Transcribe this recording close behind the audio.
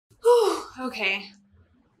Okay,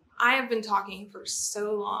 I have been talking for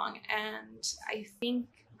so long, and I think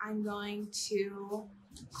I'm going to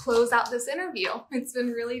close out this interview. It's been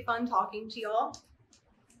really fun talking to y'all,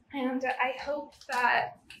 and I hope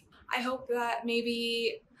that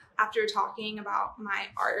maybe after talking about my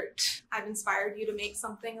art, I've inspired you to make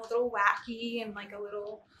something a little wacky and like a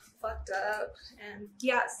little fucked up. And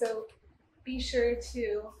yeah, so be sure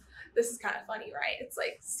to, this is kind of funny, right? It's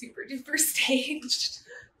like super duper staged,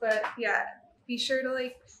 but yeah, be sure to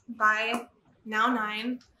like buy Now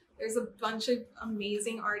 9. There's a bunch of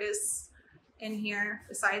amazing artists in here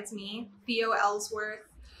besides me. Theo Ellsworth,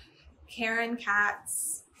 Kieran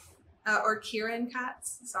Katz, Noah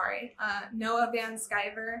Van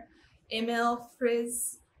Sciver, Emil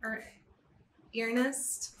Frizz, or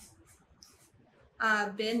Ernest,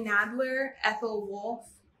 Ben Nadler, Ethel Wolf,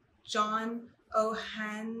 John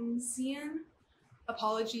Ohansian.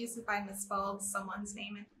 Apologies if I misspelled someone's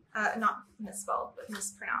name, not misspelled, but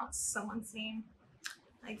mispronounced someone's name.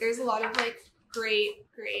 Like, there's a lot of like great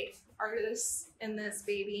artists in this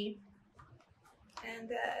baby.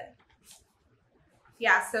 And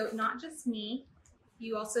yeah, so not just me,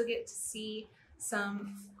 you also get to see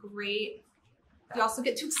you also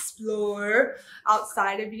get to explore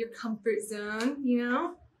outside of your comfort zone, you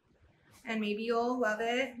know? And maybe you'll love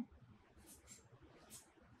it.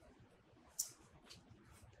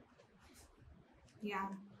 Yeah.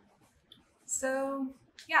 So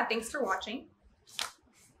yeah, thanks for watching.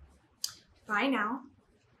 Bye now.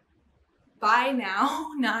 Buy Now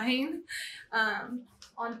 9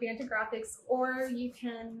 on Fantagraphics, or you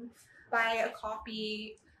can buy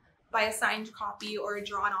a signed copy or a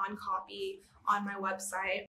drawn on copy on my website.